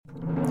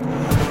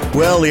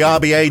Well, the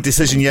RBA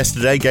decision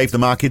yesterday gave the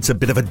markets a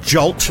bit of a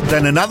jolt.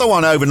 Then another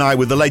one overnight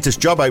with the latest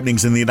job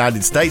openings in the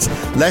United States.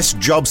 Less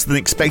jobs than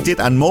expected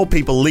and more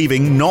people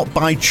leaving, not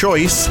by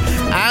choice.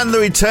 And the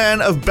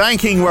return of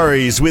banking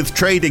worries, with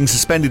trading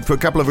suspended for a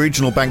couple of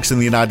regional banks in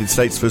the United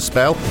States for a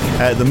spell.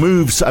 The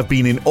moves have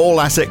been in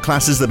all asset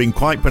classes. They've been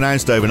quite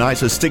pronounced overnight,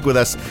 so stick with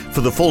us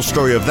for the full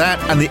story of that.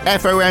 And the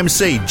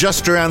FOMC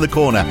just around the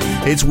corner.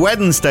 It's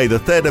Wednesday, the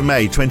 3rd of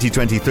May,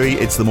 2023.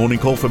 It's the morning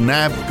call from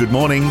NAB. Good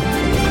morning.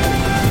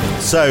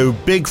 So,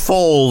 big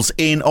falls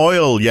in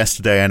oil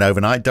yesterday and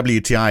overnight.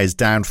 WTI is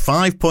down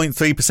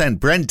 5.3%.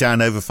 Brent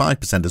down over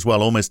 5% as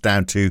well, almost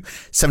down to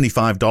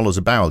 $75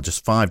 a barrel,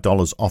 just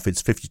 $5 off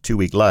its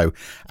 52-week low.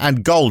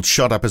 And gold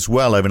shot up as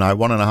well overnight,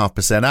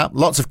 1.5% up.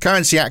 Lots of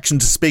currency action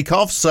to speak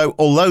of. So,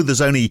 although there's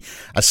only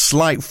a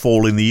slight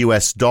fall in the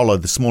US dollar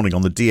this morning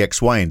on the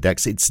DXY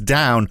index, it's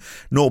down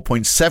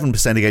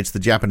 0.7% against the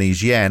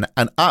Japanese yen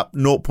and up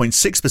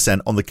 0.6%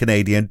 on the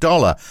Canadian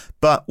dollar.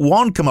 But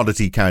one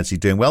commodity currency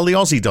doing well, the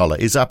Aussie dollar,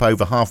 is up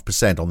over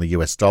 0.5% on the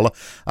US dollar,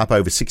 up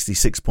over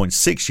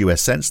 66.6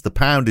 US cents. The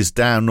pound is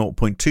down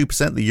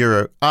 0.2%, the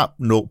euro up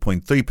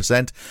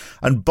 0.3%.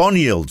 And bond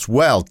yields,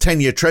 well,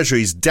 10-year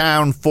treasuries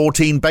down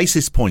 14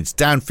 basis points,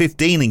 down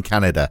 15 in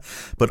Canada.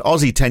 But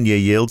Aussie 10-year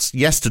yields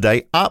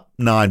yesterday up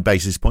 9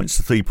 basis points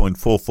to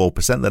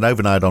 3.44%. Then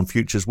overnight on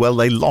futures, well,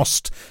 they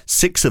lost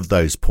 6 of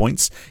those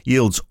points.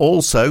 Yields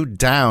also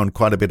down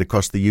quite a bit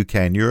across the UK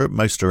and Europe,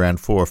 most around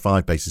 4 or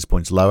 5 basis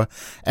points lower.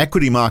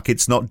 Equity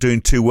markets not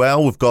doing too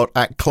well. We've got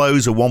at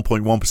close a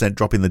 1.1%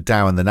 drop in the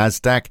Dow and the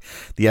Nasdaq.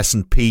 The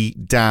S&P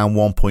down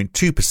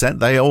 1.2%.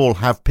 They all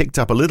have picked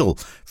up a little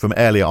from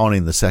earlier on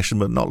in the session,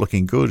 but not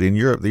looking good. In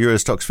Europe, the Euro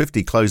Stoxx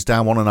 50 closed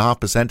down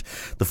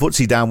 1.5%. The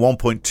FTSE down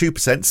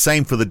 1.2%.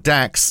 Same for the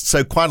DAX.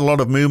 So quite a lot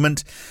of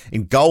movement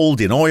in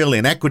gold, in oil,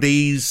 in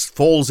equities,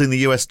 falls in the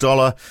US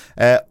dollar.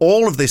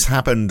 All of this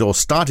happened or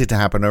started to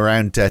happen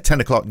around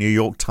 10 o'clock New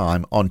York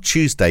time on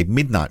Tuesday,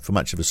 midnight for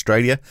much of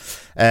Australia.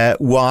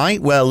 Why?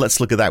 Well, let's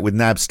look at that with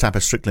NAB's Tapper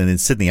Strickland in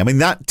Sydney. I mean,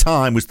 that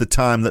time was the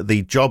time that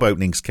the job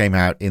openings came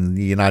out in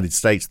the United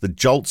States, the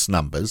Jolts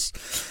numbers.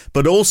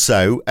 But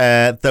also,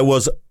 there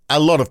was a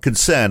lot of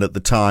concern at the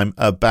time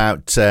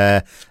about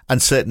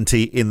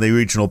uncertainty in the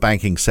regional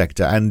banking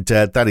sector. And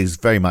that is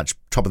very much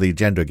top of the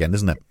agenda again,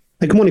 isn't it?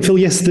 Good morning, Phil.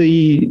 Yes,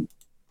 the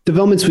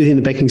developments within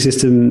the banking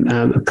system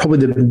are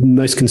probably the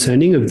most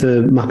concerning of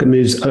the market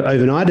moves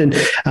overnight. And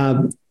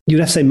you'd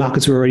have to say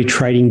markets were already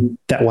trading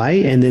that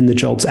way, and then the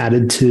jolts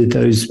added to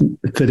those,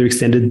 further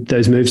extended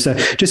those moves. So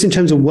just in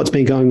terms of what's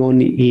been going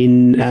on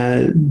in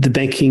the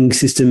banking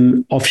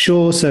system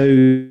offshore,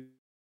 so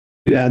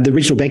the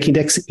regional bank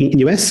index in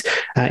US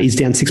is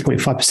down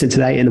 6.5%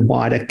 today, and the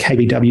wider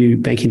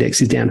KBW bank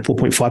index is down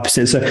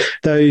 4.5%. So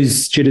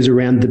those jitters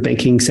around the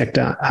banking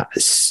sector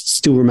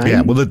still remain.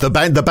 Yeah, well,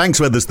 the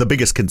banks where there's the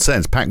biggest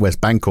concerns, PacWest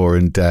Bancorp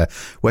and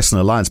Western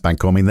Alliance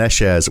Bancorp, I mean, their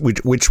shares,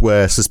 which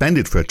were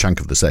suspended for a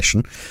chunk of the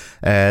session,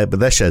 but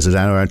their shares are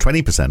down around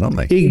 20%, aren't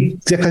they?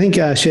 Exactly. I think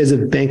shares of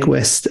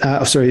shares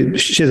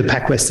of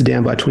PacWest are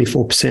down by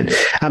 24%.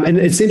 And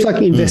it seems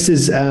like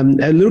investors are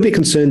a little bit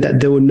concerned that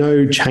there were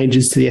no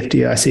changes to the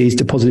FDIC's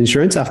deposit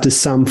insurance after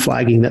some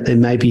flagging that there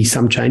may be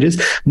some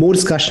changes. More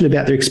discussion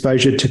about their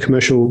exposure to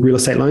commercial real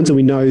estate loans. And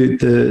we know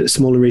the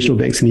smaller regional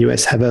banks in the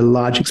US have a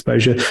large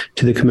exposure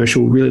to the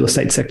commercial real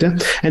estate sector.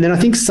 And then I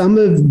think some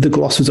of the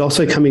gloss was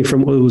also coming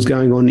from what was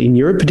going on in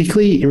Europe,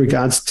 particularly in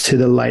regards to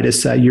the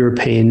latest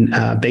European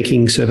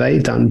banking survey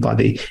done by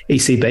the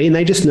ECB. And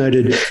they just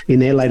noted in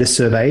their latest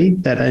survey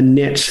that a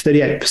net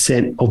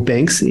 38% of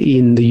banks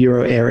in the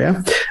euro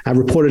area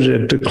reported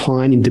a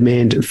decline in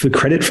demand for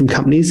credit from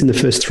companies in the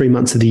first 3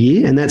 months of the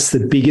year. And that's the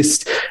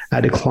biggest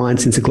decline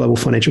since the global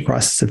financial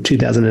crisis of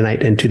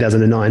 2008 and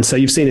 2009. So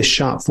you've seen a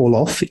sharp fall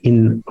off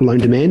in loan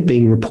demand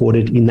being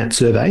reported in that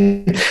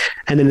survey.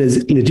 And then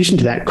in addition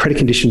to that, credit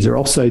conditions are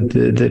also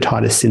the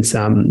tightest since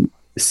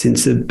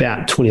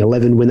about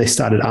 2011, when they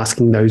started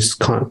asking those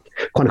kind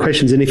of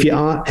questions. And if you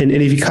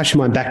cast your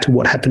mind back to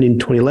what happened in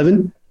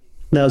 2011,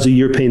 that was a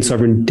European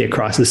sovereign debt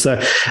crisis.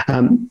 So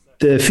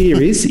the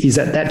fear is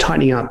that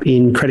tightening up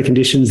in credit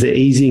conditions, the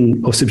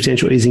easing or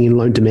substantial easing in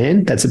loan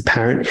demand, that's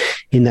apparent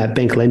in that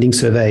bank lending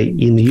survey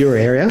in the euro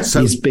area,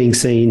 is being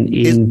seen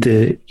in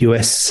the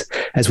US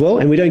as well.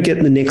 And we don't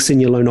get the next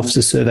senior loan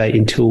officer survey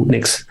until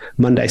next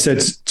Monday. So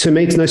to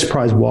me, it's no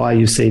surprise why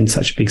you've seen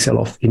such a big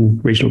sell-off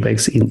in regional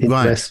banks in the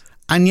US.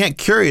 And yet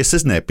curious,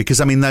 isn't it? Because,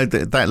 I mean,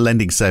 that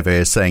lending survey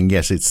is saying,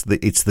 yes, it's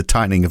the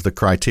tightening of the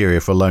criteria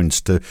for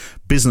loans to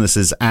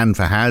businesses and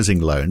for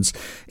housing loans.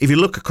 If you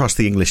look across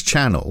the English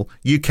Channel,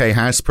 UK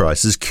house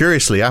prices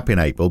curiously up in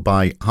April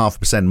by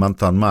 0.5%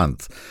 month on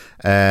month.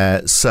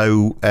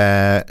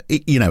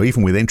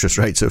 Even with interest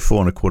rates at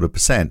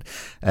 4.25%,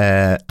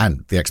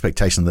 and the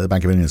expectation that the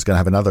Bank of England is going to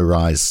have another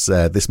rise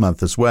this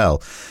month as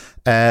well.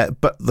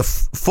 But the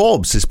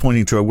Forbes is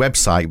pointing to a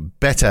website,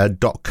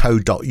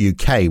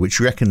 better.co.uk, which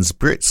reckons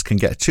Brits can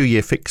get a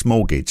 2-year fixed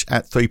mortgage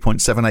at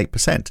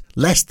 3.78%,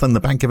 less than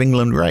the Bank of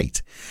England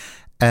rate.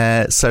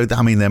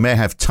 They may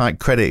have tight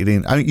credit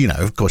in,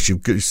 of course,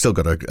 you've still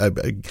got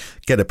to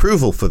get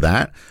approval for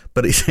that.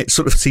 But it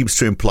sort of seems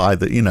to imply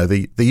that,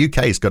 the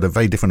UK has got a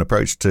very different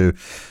approach to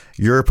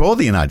Europe or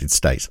the United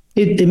States.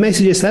 It may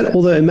suggest that,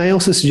 although it may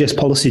also suggest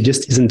policy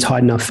just isn't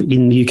tight enough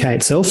in the UK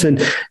itself. And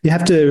you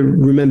have to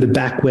remember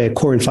back where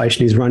core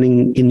inflation is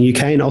running in the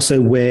UK and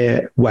also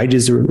where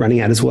wages are running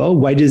at as well.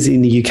 Wages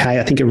in the UK,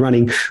 I think, are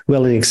running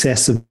well in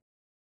excess of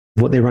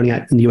what they're running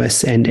at in the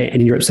US and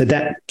in Europe. So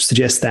that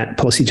suggests that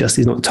policy just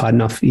is not tight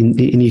enough in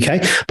the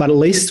UK. But at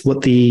least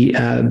what the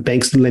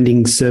Banks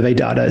Lending Survey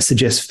data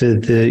suggests for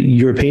the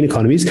European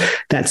economies,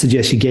 that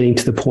suggests you're getting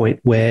to the point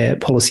where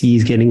policy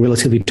is getting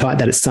relatively tight,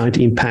 that it's starting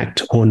to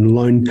impact on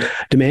loan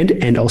demand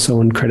and also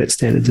on credit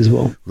standards as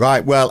well.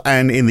 Right. Well,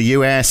 and in the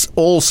US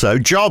also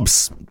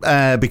jobs,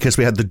 because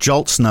we had the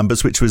Jolts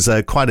numbers, which was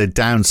quite a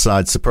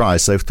downside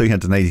surprise. So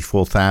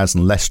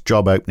 384,000 less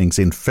job openings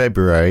in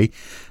February.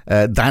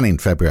 Than in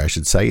February, I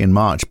should say, in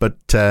March. But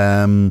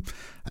I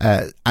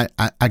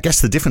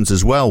guess the difference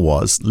as well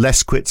was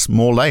less quits,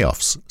 more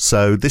layoffs.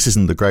 So this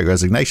isn't the Great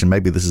Resignation.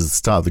 Maybe this is the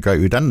start of the Great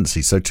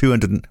Redundancy. So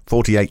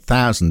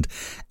 248,000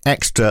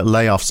 extra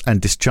layoffs and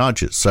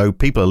discharges. So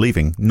people are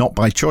leaving, not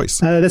by choice.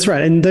 That's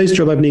right. And those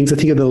job openings, I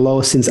think, are the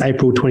lowest since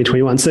April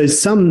 2021. So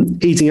some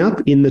easing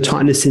up in the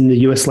tightness in the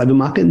US labour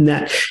market. And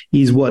that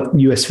is what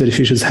US Fed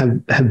officials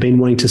have been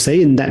wanting to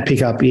see. And that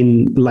pickup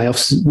in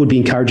layoffs would be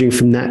encouraging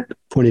from that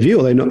point of view,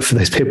 although not for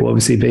those people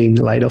obviously being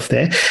laid off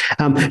there.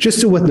 Just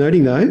still worth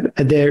noting, though,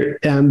 they're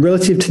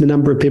relative to the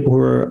number of people who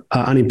are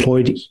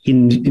unemployed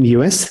in the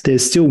US,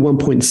 there's still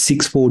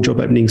 1.64 job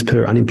openings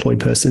per unemployed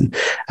person.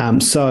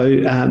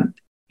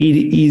 It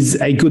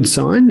is a good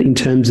sign in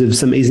terms of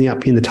some easing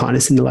up in the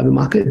tightness in the labour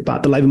market,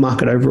 but the labour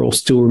market overall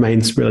still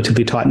remains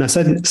relatively tight. Now,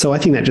 so I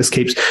think that just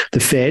keeps the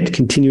Fed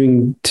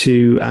continuing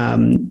to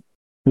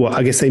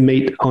I guess they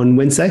meet on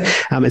Wednesday.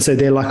 And so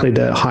they're likely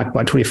to hike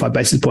by 25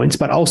 basis points,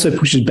 but also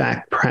pushes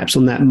back perhaps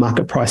on that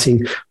market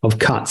pricing of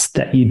cuts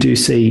that you do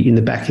see in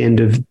the back end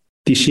of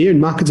this year.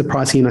 And markets are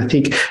pricing in, I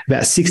think,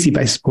 about 60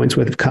 basis points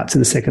worth of cuts in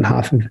the second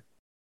half of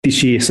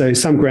this year. So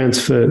some grounds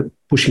for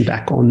pushing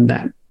back on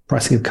that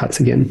pricing of cuts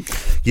again.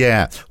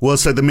 Yeah. Well,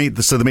 so the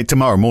meet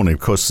tomorrow morning, of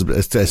course,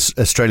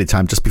 Australia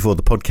time, just before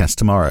the podcast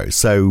tomorrow.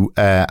 So,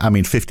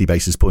 50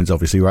 basis points,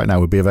 obviously, right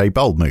now would be a very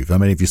bold move. I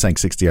mean, if you're saying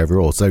 60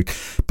 overall. So,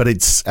 but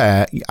it's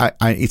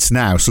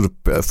now sort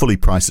of fully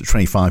priced at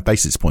 25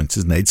 basis points,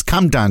 isn't it? It's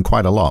come down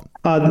quite a lot.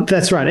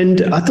 That's right. And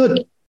I thought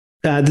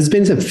there's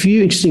been a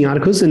few interesting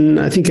articles, and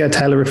I think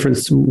Taylor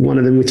referenced one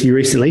of them with you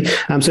recently.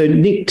 So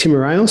Nick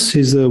Timiraos,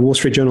 who's the Wall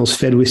Street Journal's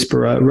Fed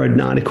Whisperer, wrote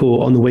an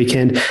article on the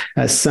weekend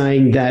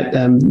saying that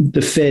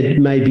the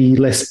Fed may be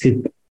less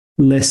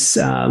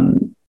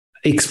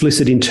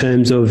explicit in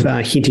terms of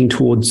hinting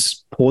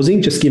towards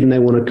pausing, just given they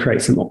want to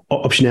create some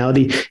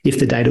optionality if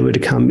the data were to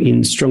come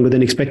in stronger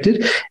than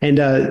expected. And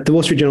the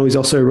Wall Street Journal is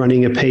also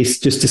running a piece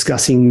just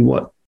discussing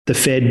what the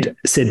Fed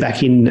said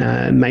back in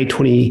May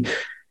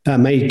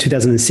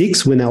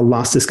 2006, when they were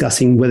last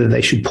discussing whether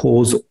they should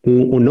pause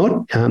or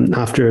not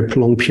after a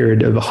prolonged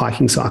period of a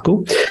hiking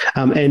cycle.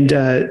 And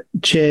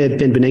Chair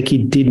Ben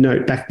Bernanke did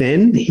note back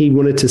then, he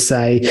wanted to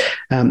say,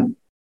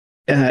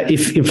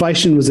 if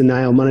inflation was a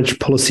nail, monetary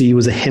policy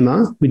was a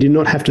hammer. We do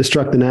not have to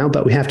strike the nail,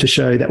 but we have to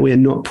show that we are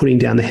not putting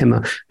down the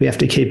hammer. We have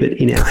to keep it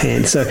in our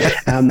hand. So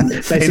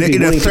basically,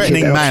 in a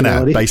threatening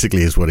manner,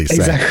 basically, is what he's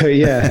saying.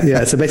 Exactly,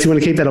 yeah. So basically, we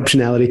want to keep that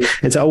optionality.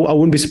 And so I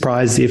wouldn't be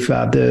surprised if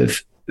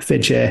the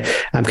Fed chair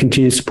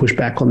continues to push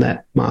back on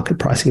that market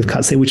pricing of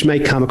cuts there, which may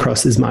come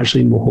across as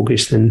marginally more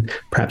hawkish than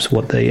perhaps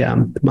what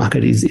the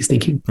market is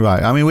thinking.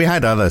 Right. I mean, we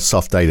had other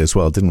soft data as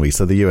well, didn't we?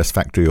 So the US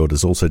factory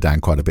orders also down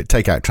quite a bit.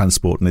 Take out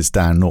transport and it's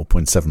down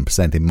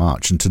 0.7% in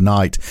March. And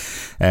tonight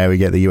we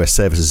get the US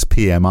services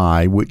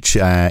PMI, which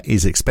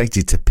is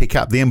expected to pick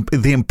up.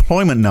 The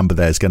employment number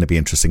there is going to be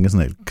interesting,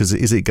 isn't it? Because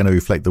is it going to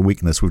reflect the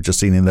weakness we've just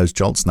seen in those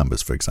Jolts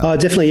numbers, for example?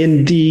 Definitely.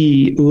 And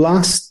the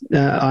last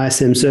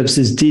ISM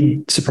services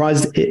did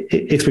surprise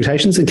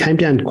expectations and came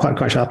down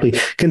quite sharply.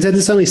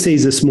 Consensus only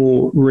sees a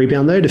small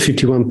rebound though to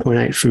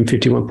 51.8 from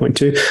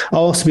 51.2. I'll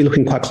also be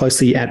looking quite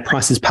closely at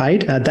prices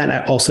paid.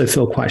 That also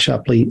fell quite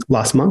sharply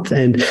last month,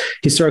 and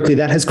historically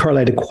that has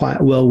correlated quite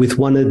well with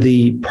one of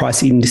the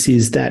price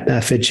indices that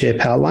Fed Chair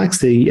Powell likes,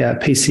 the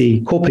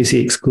core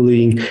PCE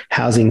excluding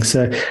housing.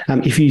 So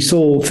if you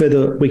saw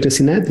further weakness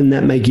in that, then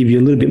that may give you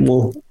a little bit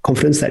more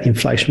confidence that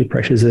inflationary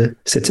pressures are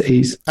set to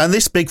ease. And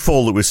this big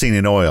fall that we've seen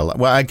in oil,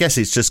 well, I guess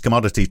it's just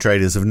commodity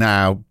traders have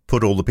now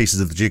put all the pieces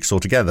of the jigsaw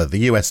together. The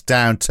US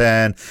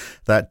downturn,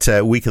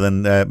 that weaker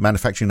than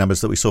manufacturing numbers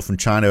that we saw from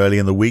China early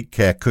in the week,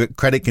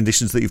 credit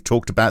conditions that you've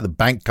talked about, the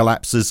bank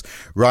collapses,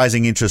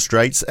 rising interest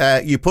rates.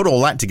 You put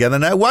all that together,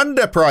 no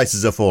wonder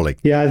prices are falling.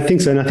 Yeah, I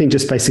think so. And I think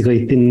just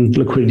basically thin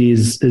liquidity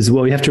as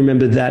well. You have to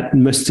remember that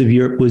most of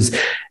Europe was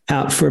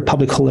out for a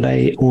public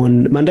holiday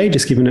on Monday,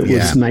 just given it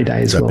was May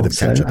Day as well.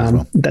 So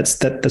that's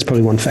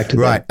probably one factor.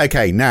 Right. There.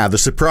 Okay. Now the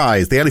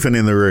surprise, the elephant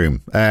in the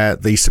room,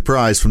 the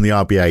surprise from the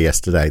RBA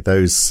yesterday.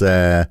 Those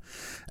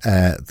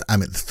the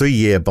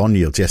 3-year bond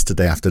yield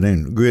yesterday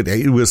afternoon,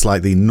 really, it was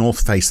like the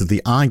north face of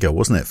the Eiger,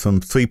 wasn't it?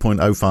 From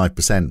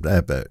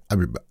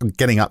 3.05%,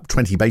 getting up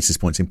 20 basis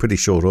points in pretty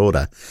short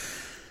order.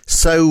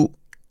 So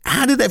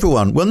how did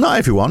everyone, well, not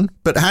everyone,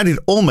 but how did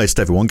almost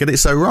everyone get it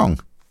so wrong?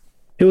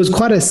 It was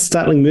quite a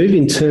startling move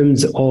in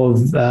terms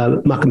of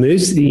market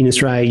moves in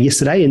Australia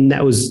yesterday, and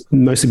that was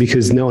mostly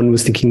because no one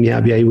was thinking the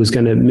RBA was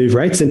going to move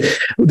rates. And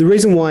the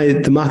reason why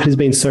the market has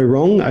been so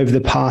wrong over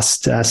the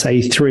past,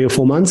 say, 3 or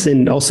 4 months,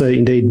 and also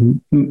indeed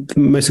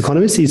most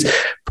economists, is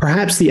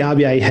perhaps the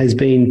RBA has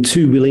been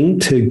too willing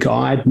to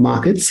guide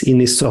markets in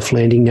this soft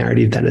landing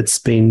narrative that it's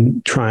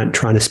been trying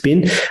to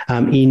spin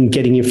in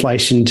getting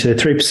inflation to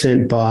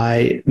 3%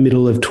 by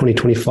middle of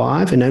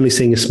 2025 and only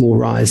seeing a small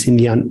rise in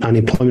the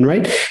unemployment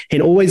rate,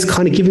 and always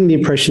kind of giving the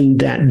impression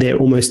that they're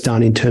almost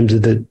done in terms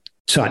of the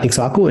tightening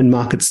cycle, and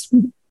markets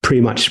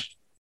pretty much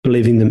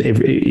believing them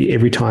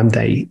every time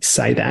they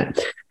say that.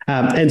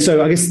 And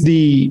so I guess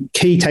the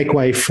key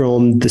takeaway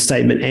from the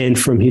statement and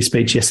from his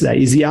speech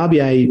yesterday is the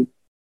RBA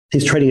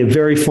is trading a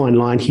very fine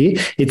line here.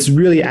 It's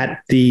really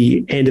at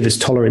the end of its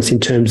tolerance in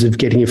terms of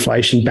getting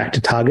inflation back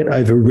to target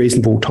over a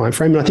reasonable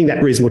timeframe. And I think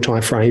that reasonable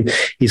timeframe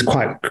is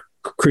quite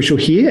crucial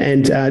here.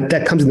 And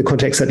that comes in the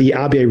context that the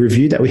RBA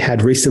review that we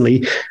had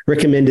recently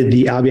recommended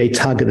the RBA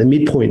target the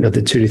midpoint of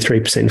the 2 to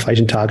 3%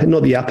 inflation target,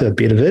 not the upper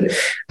bit of it.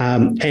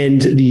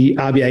 And the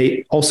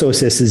RBA also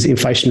assesses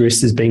inflation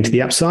risks as being to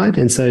the upside.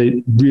 And so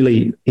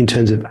really in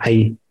terms of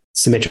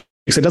asymmetric.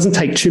 So it doesn't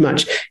take too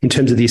much in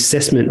terms of the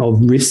assessment of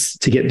risks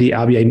to get the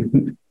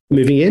RBA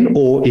moving in,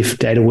 or if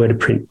data were to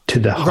print to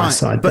the high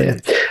side there.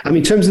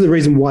 In terms of the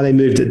reason why they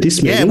moved at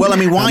this meeting. Yeah, well,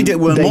 why did,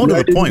 more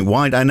to the point,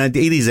 why, and it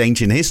is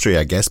ancient history,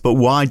 I guess, but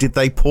why did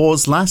they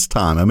pause last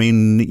time?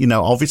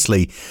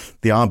 Obviously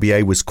the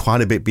RBA was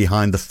quite a bit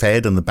behind the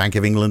Fed and the Bank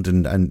of England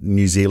and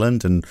New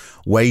Zealand, and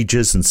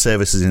wages and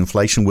services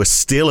inflation were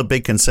still a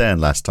big concern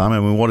last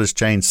time. What has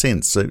changed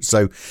since?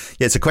 So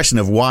it's a question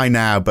of why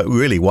now, but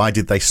really, why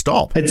did they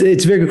stop? It's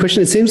a very good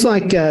question. It seems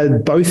like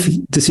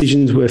both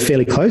decisions were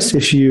fairly close.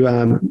 If you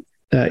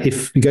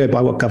go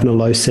by what Governor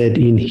Lowe said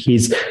in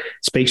his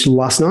speech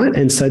last night.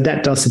 And so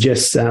that does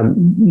suggest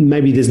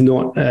maybe there's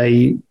not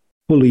a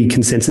fully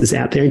consensus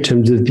out there in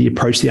terms of the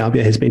approach the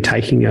RBA has been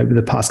taking over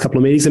the past couple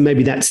of meetings. And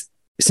maybe that's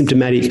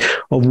symptomatic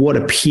of what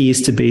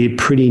appears to be a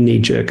pretty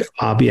knee-jerk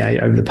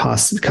RBA over the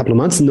past couple of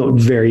months, not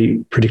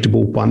very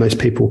predictable by most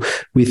people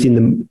within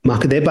the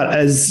market there. But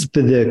as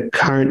for the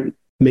current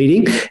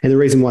meeting and the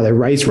reason why they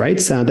raised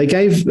rates, they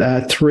gave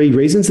 3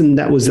 reasons, and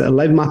that was the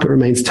labour market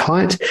remains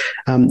tight,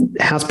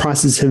 house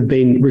prices have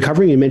been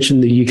recovering. You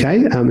mentioned the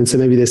UK, and so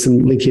maybe there's some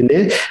link in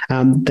there.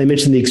 They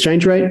mentioned the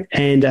exchange rate,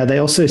 and they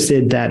also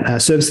said that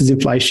services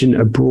inflation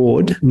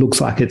abroad looks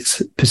like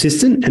it's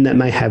persistent, and that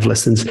may have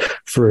lessons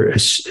for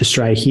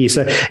Australia here.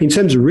 So in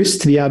terms of risks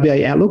to the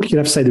RBA outlook, you'd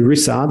have to say the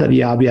risks are that the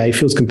RBA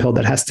feels compelled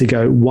that has to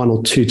go 1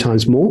 or 2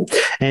 times more.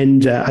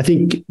 And I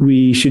think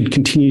we should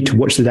continue to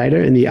watch the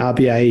data and the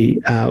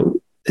RBA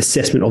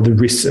assessment of the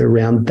risks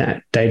around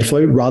that data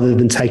flow, rather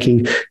than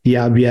taking the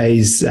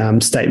RBA's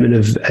statement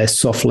of a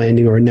soft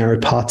landing or a narrow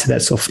path to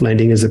that soft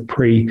landing as a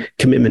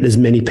pre-commitment, as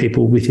many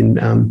people within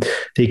the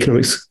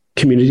economics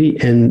community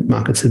and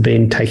markets have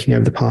been taking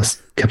over the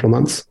past couple of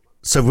months.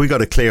 So have we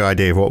got a clear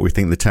idea of what we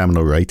think the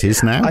terminal rate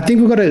is now? I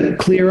think we've got a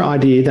clear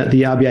idea that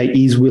the RBA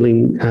is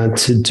willing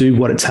to do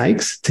what it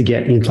takes to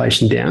get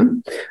inflation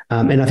down.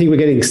 And I think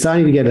we're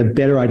starting to get a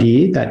better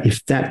idea that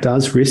if that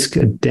does risk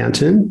a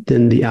downturn,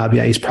 then the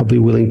RBA is probably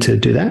willing to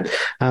do that.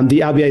 The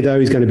RBA, though,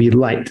 is going to be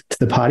late to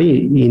the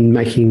party in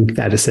making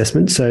that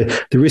assessment. So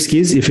the risk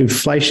is if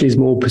inflation is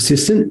more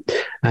persistent,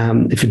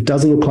 if it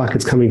doesn't look like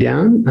it's coming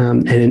down,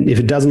 and if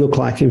it doesn't look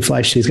like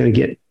inflation is going to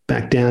get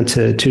back down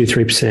to 2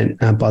 to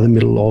 3% by the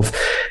middle of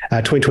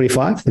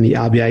 2025, and the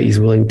RBA is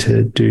willing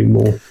to do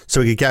more. So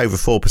we could go over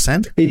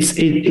 4%?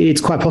 It's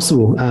quite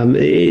possible.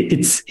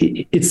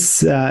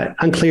 It's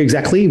unclear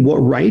exactly what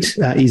rate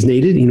is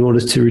needed in order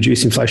to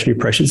reduce inflationary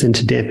pressures and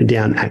to dampen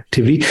down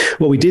activity.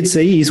 What we did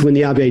see is when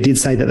the RBA did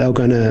say that they were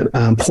going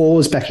to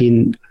pause back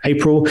in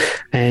April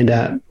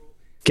and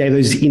gave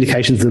those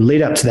indications in the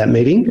lead up to that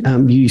meeting,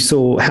 you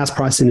saw house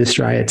prices in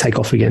Australia take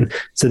off again.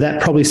 So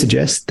that probably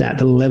suggests that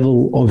the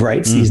level of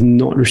rates is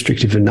not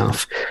restrictive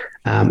enough.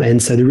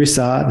 And so the risks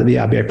are that the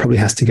RBA probably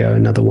has to go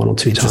another 1 or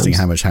 2 times. Interesting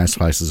how much house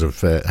prices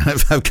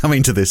have come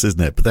into this,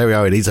 isn't it? But there we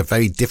are. It is a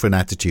very different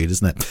attitude,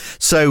 isn't it?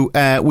 So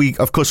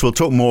we'll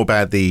talk more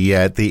about the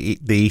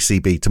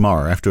ECB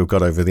tomorrow after we've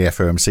got over the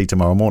FOMC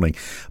tomorrow morning.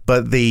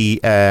 But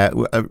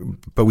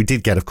but we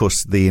did get, of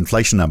course, the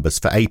inflation numbers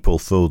for April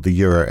for the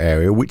euro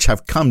area, which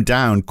have come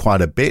down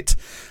quite a bit.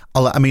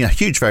 I mean, a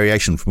huge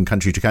variation from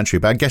country to country,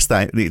 but I guess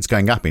that it's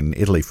going up in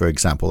Italy, for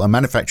example. And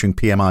manufacturing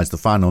PMIs, the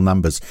final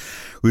numbers,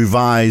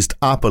 revised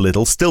up a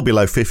little, still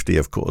below 50,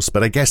 of course.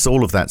 But I guess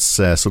all of that's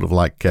sort of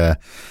like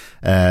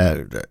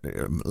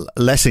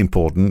less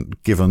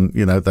important, given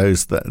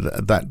those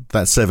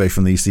that survey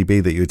from the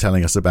ECB that you were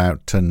telling us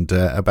about, and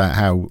about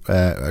how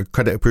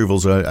credit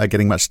approvals are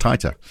getting much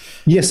tighter.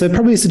 Yeah, so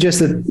probably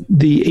suggests that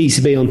the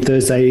ECB on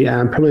Thursday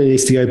probably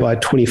needs to go by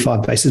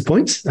 25 basis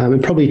points,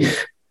 and probably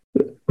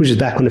pushes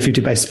back on a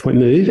 50 basis point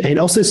move, and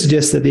also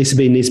suggests that the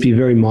ECB needs to be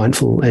very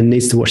mindful and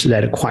needs to watch the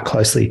data quite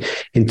closely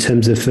in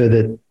terms of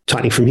further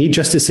tightening from here,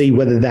 just to see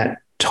whether that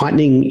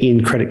tightening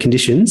in credit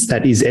conditions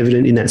that is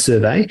evident in that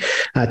survey,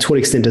 to what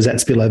extent does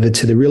that spill over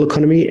to the real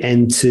economy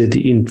and to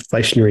the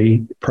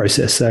inflationary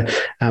process. So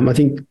I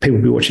think people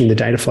will be watching the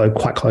data flow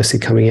quite closely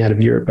coming out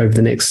of Europe over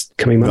the next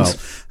coming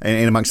months. Well,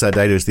 in amongst that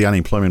data is the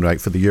unemployment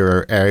rate for the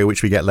euro area,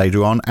 which we get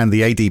later on, and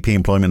the ADP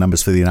employment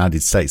numbers for the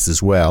United States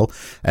as well.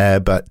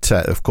 But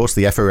of course,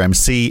 the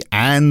FOMC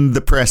and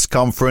the press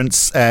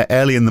conference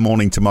early in the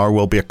morning tomorrow.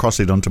 We'll be across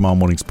it on tomorrow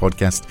morning's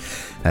podcast.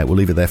 We'll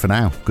leave it there for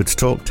now. Good to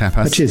talk,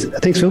 Tapas. Cheers.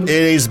 Thanks, Phil.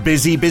 It is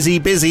busy,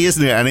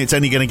 isn't it? And it's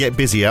only going to get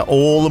busier.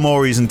 All the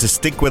more reason to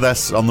stick with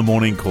us on the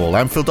morning call.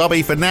 I'm Phil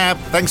Dobby for now.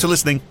 Thanks for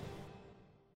listening.